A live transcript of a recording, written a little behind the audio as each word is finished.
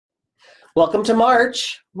Welcome to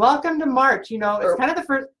March. Welcome to March. You know, it's kind of the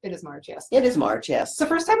first. It is March, yes. It is March, yes. It's the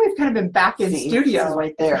first time we've kind of been back in See, studio. this is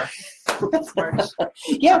right there. It's March.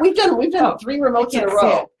 Yeah, we've done 3 remotes in a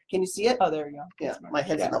row. Can you see it? Oh, there you go. Yeah, my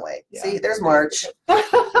head's in the way. Yeah. See, there's March.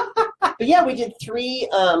 But yeah, we did 3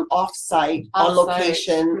 off-site, on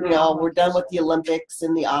location. You know, we're done with the Olympics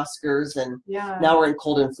and the Oscars, and now we're in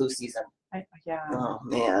cold and flu season. Oh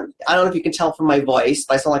man, I don't know if you can tell from my voice,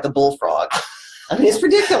 but I sound like a bullfrog. I mean, it's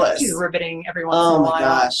ridiculous. She's riveting every once in a while. Oh my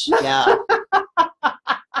gosh, yeah,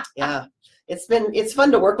 yeah. It's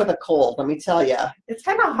fun to work with a cold. Let me tell you. It's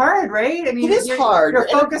kind of hard, right? I mean, it is hard. You're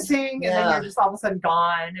focusing, and then you're just all of a sudden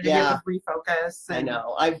gone, and then you have to refocus. And I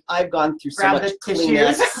know. I've gone through so grab much the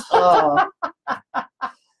Kleenex. tissues. Oh.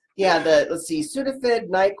 Yeah, let's see, Sudafed,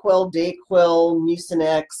 NyQuil, Dayquil,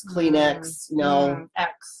 Mucinex, Kleenex. You know,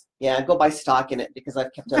 X. Yeah, go buy stock in it because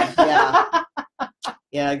I've kept them. Yeah.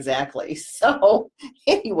 Yeah, exactly. So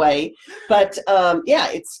anyway, but yeah,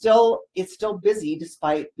 it's still busy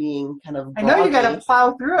despite being kind of I know you got to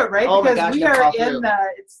plow through it, right? Oh because my gosh, we are in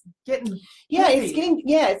it's getting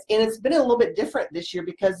it's been a little bit different this year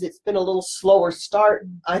because it's been a little slower start.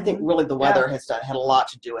 I think really the weather has had a lot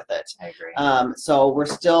to do with it. I agree. So we're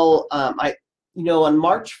still on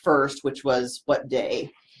March 1st, which was what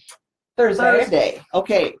day? Thursday.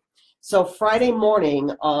 Okay. So Friday morning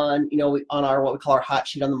on our what we call our hot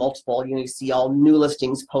sheet on the multiple, you see all new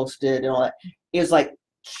listings posted and all that. It was like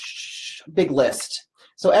big list.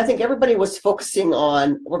 So I think everybody was focusing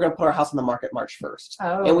on we're going to put our house on the market March 1st.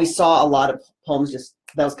 Oh. And we saw a lot of homes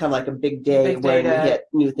that was kind of like a big day when we get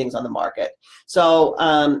new things on the market. So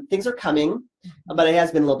things are coming, but it has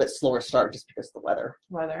been a little bit slower start just because of the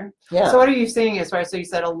weather. Yeah. So what are you seeing as far as, so you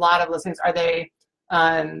said a lot of listings, are they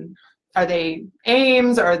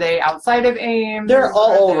Ames? Are they outside of Ames? They're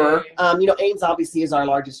all over. Ames obviously is our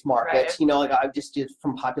largest market. Right. I just did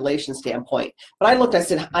from population standpoint. But I looked to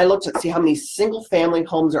see how many single family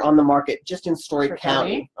homes are on the market just in Story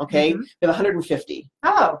County. Okay, we have 150.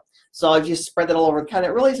 Oh. So I just spread that all over. Kind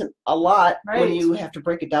of, it really isn't a lot when you have to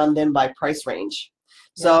break it down then by price range.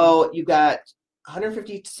 So you got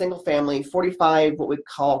 150 single family, 45 what we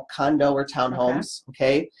call condo or townhomes.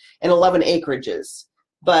 Okay, and 11 acreages,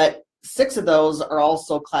 but 6 of those are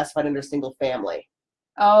also classified under single family.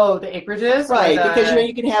 Oh, the acreages? Right, because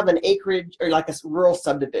you can have an acreage or like a rural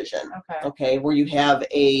subdivision. Okay, where you have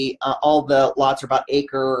all the lots are about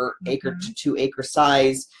acre to 2 acre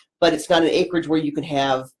size, but it's not an acreage where you can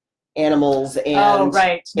have animals and,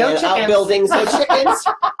 no outbuildings, no chickens,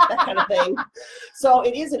 that kind of thing. So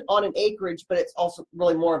it isn't on an acreage, but it's also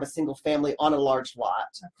really more of a single family on a large lot.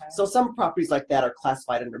 So some properties like that are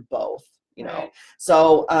classified under both.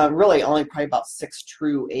 So really only probably about 6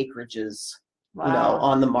 true acreages,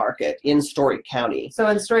 on the market in Story County. So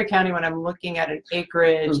in Story County, when I'm looking at an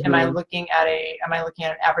acreage, am I looking at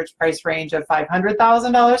an average price range of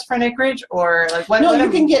 $500,000 for an acreage, or like what? No, you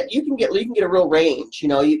can get a real range.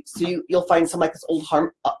 You'll find some like this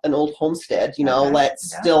an old homestead.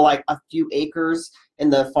 That's still like a few acres,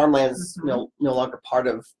 and the farmland is no longer part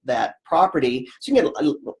of that property. So you can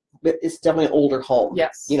get it's definitely an older home.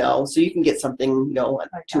 Yes. So you can get something, like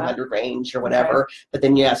 200 range or whatever, but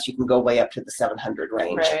then yes, you can go way up to the 700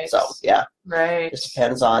 range. Right. So yeah. Right. Just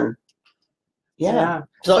depends on. Yeah.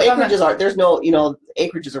 So acreages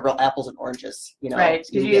acreages are real apples and oranges. Right.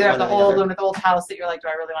 Because you either have the old house that you're like, do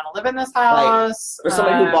I really want to live in this house? Right. Or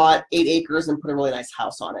somebody who bought 8 acres and put a really nice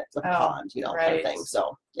house on it, a pond, kind of thing.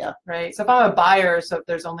 So yeah. Right. So if I'm a buyer, so if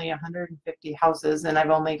there's only 150 houses and I've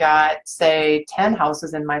only got, say, 10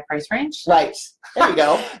 houses in my price range. Right. There you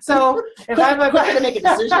go. So if I'm quick to make a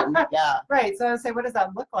decision. Yeah. Right. So I say, what does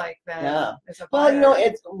that look like then? Yeah. As a buyer? Well,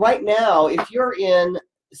 it's right now, if you're in.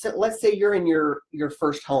 So let's say you're in your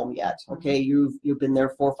first home yet. Okay, you've been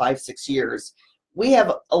there 4, 5, 6 years. We have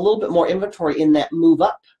a little bit more inventory in that move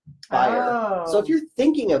up buyer. Oh. So if you're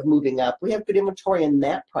thinking of moving up, we have good inventory in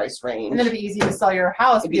that price range. And then it'd be easy to sell your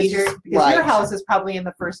house because your house is probably in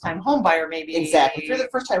the first time home buyer maybe. Exactly. If you're the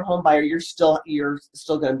first time home buyer, you're still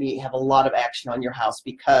going to have a lot of action on your house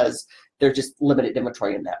because there's just limited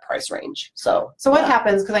inventory in that price range. So what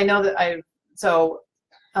happens? Because I know that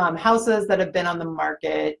houses that have been on the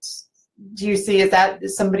market, do you see, is that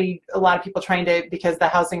a lot of people trying to, because the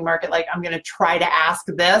housing market, like, I'm going to try to ask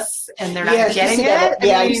this and they're not getting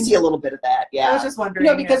it? You see a little bit of that. Yeah. I was just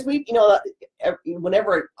wondering. Because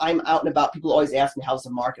whenever I'm out and about, people always ask me how's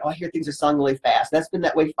the market. Oh, I hear things are selling really fast. That's been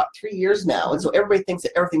that way for about 3 years now. And so everybody thinks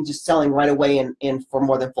that everything's just selling right away and for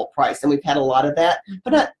more than full price. And we've had a lot of that,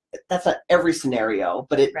 but that's not every scenario,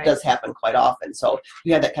 but it does happen quite often. So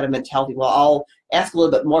you have that kind of mentality. Well, I'll ask a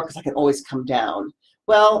little bit more because I can always come down.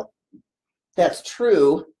 Well, That's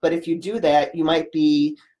true, but if you do that, you might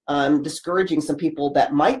be discouraging some people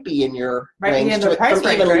that might be in your range from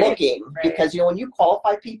even looking. Right. Because, when you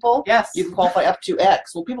qualify people, yes, you can qualify up to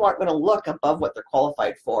X. Well, people aren't going to look above what they're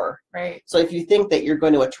qualified for. Right. So if you think that you're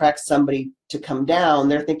going to attract somebody to come down,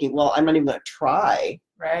 they're thinking, well, I'm not even going to try.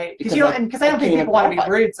 Right. Because I don't think people want to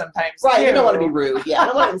be rude sometimes. Right. Too. You don't want to be rude. Yeah. I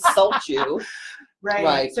don't want to insult you.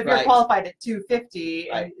 Right. So if you're qualified at 250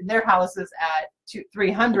 and their house is at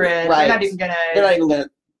 300, they're not even going to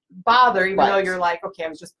bother, even though you're like, okay, I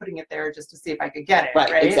was just putting it there just to see if I could get it.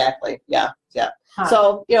 Right. Exactly. Yeah. Yeah. Huh.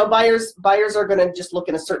 So, buyers are going to just look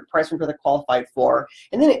at a certain price range where they're qualified for.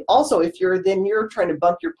 And then also, if you're trying to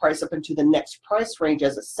bump your price up into the next price range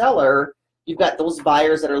as a seller, you've got those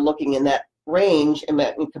buyers that are looking in that range and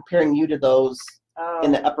comparing you to those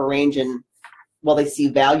in the upper range, and will they see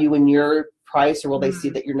value in your price, or will they see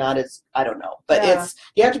that you're not as, I don't know. But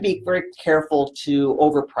you have to be very careful to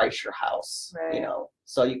overprice your house,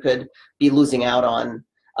 so you could be losing out on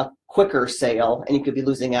a quicker sale, and you could be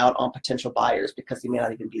losing out on potential buyers because they may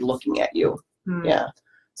not even be looking at you. Yeah.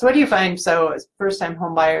 So what do you find? So as first-time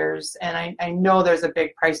home buyers, and I know there's a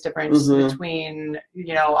big price difference between,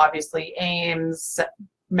 obviously Ames,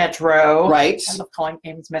 Metro. Right. I love calling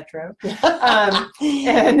Ames Metro. And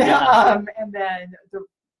then the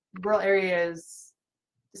rural areas.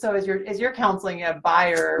 So as you're counseling a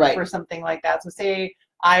buyer for something like that, so say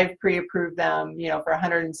I've pre-approved them, for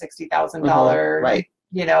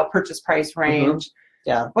 $160,000, purchase price range.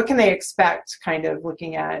 Yeah. What can they expect, kind of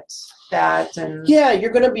looking at that? And you're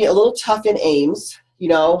going to be a little tough in Ames.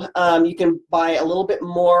 You can buy a little bit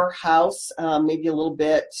more house, maybe a little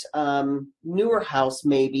bit newer house,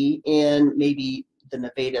 maybe in the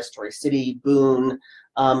Nevada, Story City, Boone,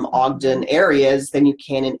 Ogden areas than you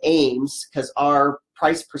can in Ames, because our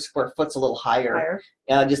price per square foot's a little higher.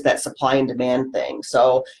 Just that supply and demand thing.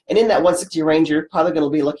 So, and in that 160 range, you're probably going to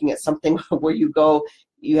be looking at something where you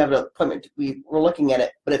have an appointment. We're looking at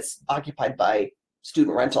it, but it's occupied by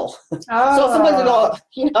student rental. So sometimes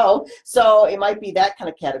so it might be that kind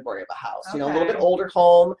of category of a house. A little bit older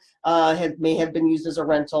home, may have been used as a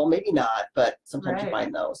rental, maybe not, but sometimes you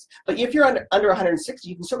find those. But if you're under 160,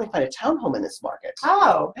 you can certainly find a townhome in this market.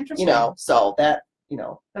 Oh, interesting. So that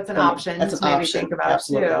that's an option to maybe think about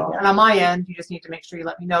too. Yeah. And on my end, you just need to make sure you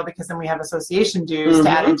let me know, because then we have association dues to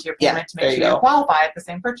add into your payment to make sure you qualify at the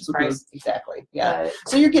same purchase price. Exactly. Yeah.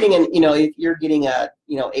 So you're getting if you're getting a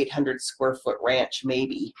 800 square foot ranch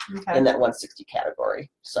maybe in that 160 category.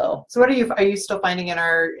 So what are you still finding in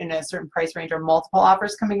a certain price range? Are multiple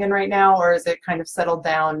offers coming in right now, or is it kind of settled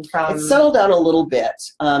down from? It's settled down a little bit.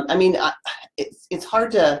 It's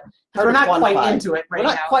hard to. We're not quite into it right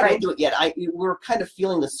now. We're not quite into it yet. We're kind of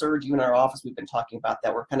feeling the surge. Even in our office, we've been talking about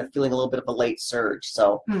that. We're kind of feeling a little bit of a late surge.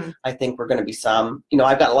 So I think we're going to be some.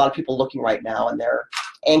 I've got a lot of people looking right now, and they're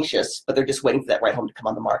anxious, but they're just waiting for that right home to come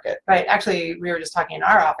on the market. Right. Actually, we were just talking in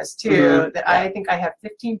our office too that I think I have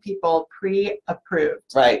 15 people pre-approved.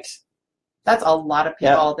 Right. That's a lot of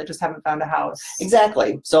people that just haven't found a house.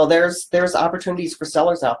 Exactly. So there's opportunities for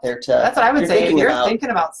sellers out there to. That's what I would say. If you're thinking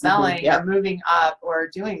about selling or moving up or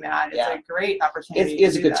doing that, it's a great opportunity. It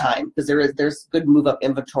is a good time, because there's good move up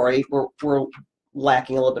inventory. We're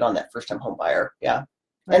lacking a little bit on that first time home buyer. Yeah.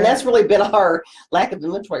 Right. And that's really been our lack of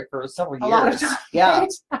inventory for several years. A lot of time. Yeah.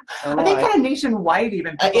 I think kind of nationwide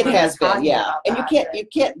even. It has been, and you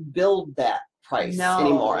can't build that price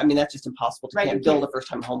anymore. That's just impossible. You can't build a first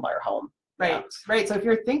time home buyer home. Right, right. So if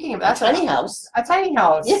you're thinking of that, a tiny house.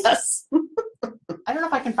 Yes. I don't know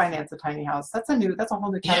if I can finance a tiny house. That's a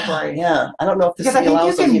whole new category. Yeah. I don't know if this because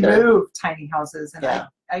allows I think you can either. move tiny houses, and I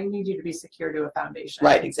need you to be secure to a foundation.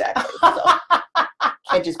 Right. Exactly. So,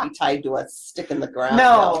 can't just be tied to a stick in the ground.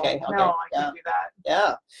 No, I can't do that.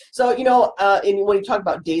 Yeah. So, when you talk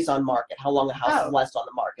about days on market, how long a house is last on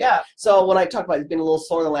the market. Yeah. So when I talk about it's been a little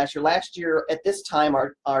slower than last year. Last year at this time,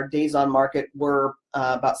 our days on market were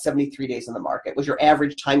about 73 days on the market. Was your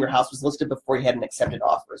average time your house was listed before you had an accepted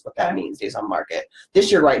offer, is what that means, days on market. This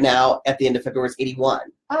year right now, at the end of February, is 81.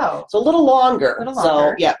 Oh. So a little longer.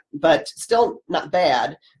 So, but still not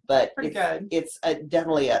bad. But good. It's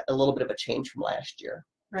definitely a little bit of a change from last year.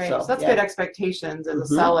 Right. So that's good expectations as a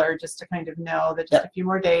seller, just to kind of know that just a few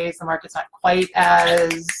more days, the market's not quite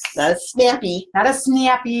as snappy. Not as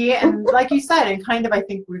snappy. And like you said, and kind of I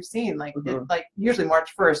think we've seen like usually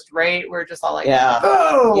March 1st, right? We're just all like,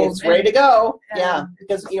 boom, it's ready to go. Yeah.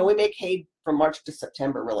 Because we make hay from March to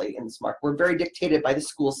September, really, in this market. We're very dictated by the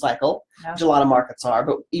school cycle, Yeah. which a lot of markets are,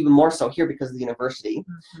 but even more so here because of the university.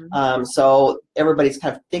 Mhm. So everybody's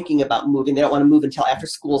kind of thinking about moving. They don't want to move until after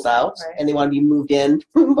school's out, Right. and they want to be moved in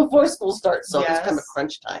before school starts. So it's kind of a Yes.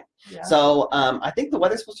 crunch time. Yeah. So I think the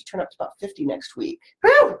weather's supposed to turn up to about 50 next week.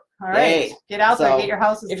 Whew! All right, Yay. get out there, So, get your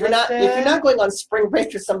houses If you're not going on spring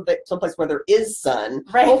break or someplace where there is sun,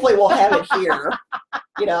 Right. hopefully we'll have it here.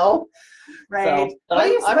 You know. right. So, but what do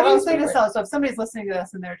you, I'm what do on you say to spring sell? So if somebody's listening to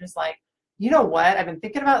this and they're just like, you know what, I've been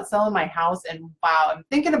thinking about selling my house, and wow, I'm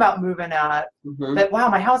thinking about moving out, Mhm. but wow,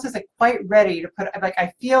 my house isn't quite ready to put. Like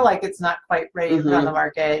I feel like it's not quite ready to put on the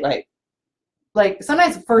market. Right. Like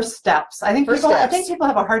sometimes first steps. I think First people. I steps. think people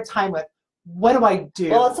have a hard time with. What do I do?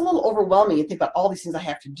 Well, it's a little overwhelming. You think about all these things I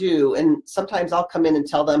have to do, and sometimes I'll come in and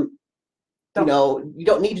tell them, you know, you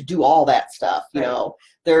don't need to do all that stuff. You Right. know,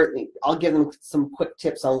 I'll give them some quick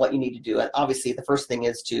tips on what you need to do. And obviously, the first thing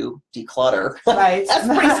is to declutter. Right. That's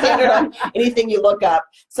pretty standard on anything you look up.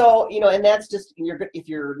 So, you know, and that's just if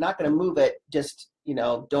you're not going to move it, just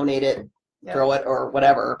donate it, Yeah. throw it, or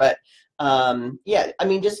whatever. But yeah, I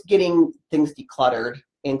mean, just getting things decluttered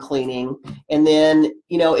and cleaning, and then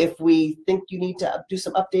if we think you need to do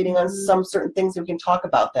some updating on some certain things, we can talk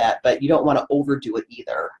about that. But you don't want to overdo it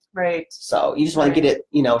either. Right. So you just want to get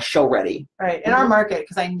it, show ready. Right. In our market,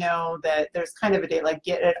 because I know that there's kind of a date, like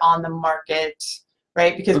get it on the market,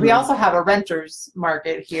 right? Because we also have a renter's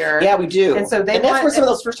market here. Yeah, we do. And so that's where some of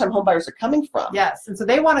those first-time home buyers are coming from. Yes. And so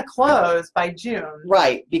they want to close by June.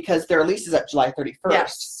 Right, because their lease is up July 31st.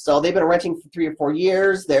 Yes. So they've been renting for 3 or 4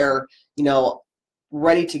 years. They're,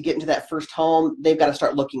 ready to get into that first home. They've got to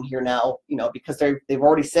start looking here now, because they've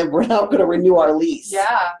already said we're not going to renew our lease.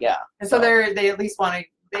 Yeah. Yeah. And so they at least want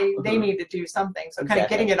to, they need to do something. So kind of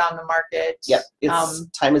getting it on the market. Yep. It's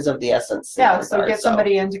time is of the essence. Yeah. So get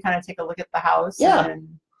somebody in to kind of take a look at the house. Yeah. And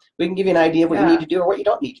we can give you an idea of what you need to do or what you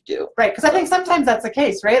don't need to do. Right. Because I think sometimes that's the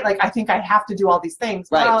case, right? Like I think I have to do all these things.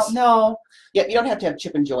 Right. Well, no. Yeah. You don't have to have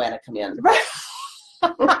Chip and Joanna come in. Right.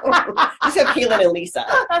 Just have Keelan and Lisa.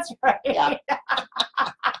 That's right. Yeah.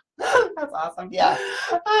 That's awesome. Yeah.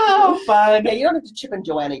 Oh, fun. Yeah, you don't have to Chip and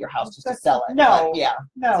Joanna your house just to sell it. No. But, yeah.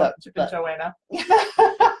 No, So, Chip and Joanna.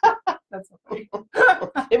 That's so funny.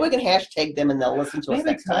 Maybe we can hashtag them and they'll listen to us Maybe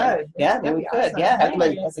next time. could. Yeah, That'd maybe we be could. awesome. Yeah, have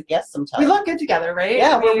them Yeah. as a guest sometime. We look good together, right?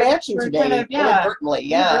 Yeah, we're matching we're today. kind of, Inadvertently,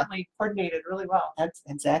 yeah. inadvertently coordinated really well. That's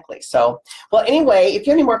exactly. So, well, anyway, if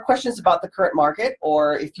you have any more questions about the current market,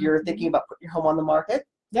 or if you're thinking about putting your home on the market,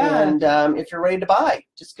 Yeah. and if you're ready to buy,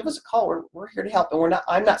 just give us a call. We're here to help, and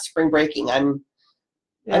I'm not spring breaking. I'm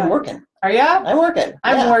working. Are you? I'm working.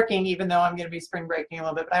 I'm working, even though I'm going to be spring breaking a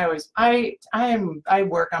little bit. But I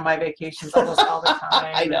work on my vacations almost all the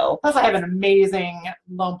time. I know. Plus, I have an amazing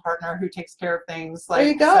loan partner who takes care of things. Like, there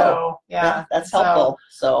you go. So, yeah, that's helpful.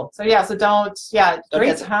 So yeah. So don't. Yeah, Don't great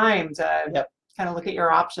hesitate. time to kind of look at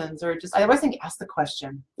your options, or just. I always think ask the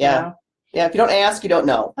question. Yeah. You know? Yeah. If you don't ask, you don't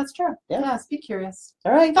know. That's true. Yeah. Yes. Be curious.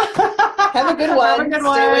 All right. Have a good one. Have a good Stay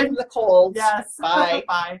away one. from the colds. Yes. Bye.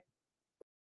 Bye.